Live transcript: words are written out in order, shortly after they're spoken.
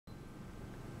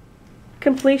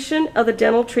completion of the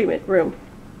dental treatment room.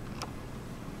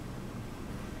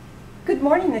 Good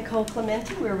morning, Nicole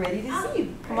Clementi. We're ready to see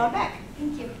you. Come on back.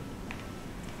 Thank you.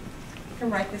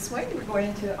 Come right this way. We're going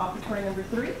into operatory number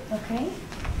 3. Okay.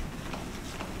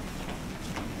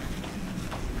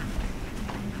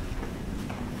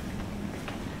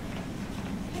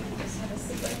 Just have a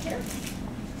seat right here.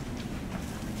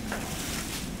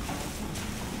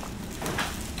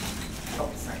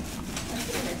 Oh, sorry.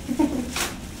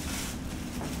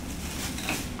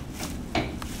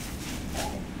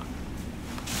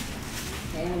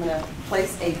 Okay, I'm going to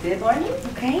place a bib on you.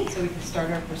 Okay. So we can start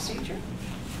our procedure.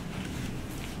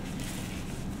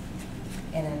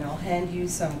 And then I'll hand you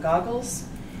some goggles.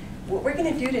 What we're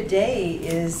going to do today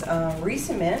is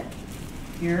re-cement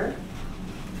your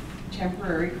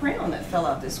temporary crown that fell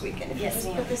out this weekend. If you Yes, just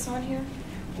ma'am. put this on here,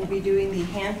 we'll be doing the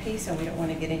hand piece and we don't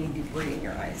want to get any debris in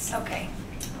your eyes. Okay.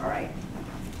 All right.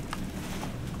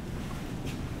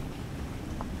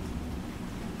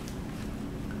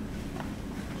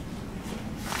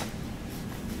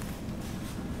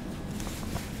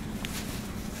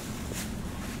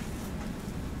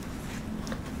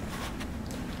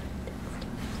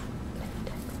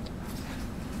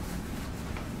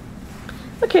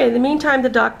 Okay, in the meantime, the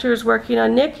doctor is working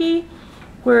on Nikki.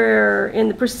 We're in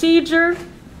the procedure.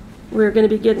 We're going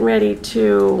to be getting ready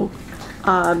to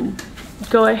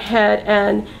go ahead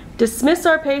and dismiss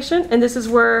our patient, and this is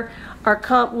where our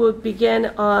comp will begin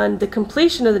on the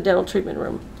completion of the dental treatment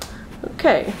room.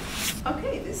 Okay.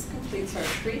 Okay, this completes our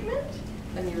treatment.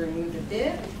 Let me remove the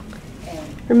bib.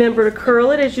 And remember to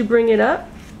curl it as you bring it up.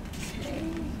 Okay.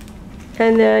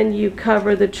 And then you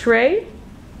cover the tray.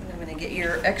 Get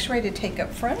your x-ray to take up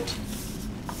front.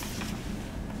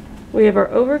 We have our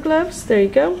overgloves. There you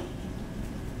go.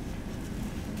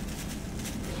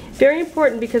 Very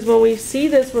important because when we see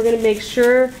this, we're going to make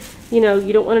sure, you know,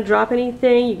 you don't want to drop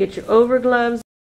anything. You get your overgloves.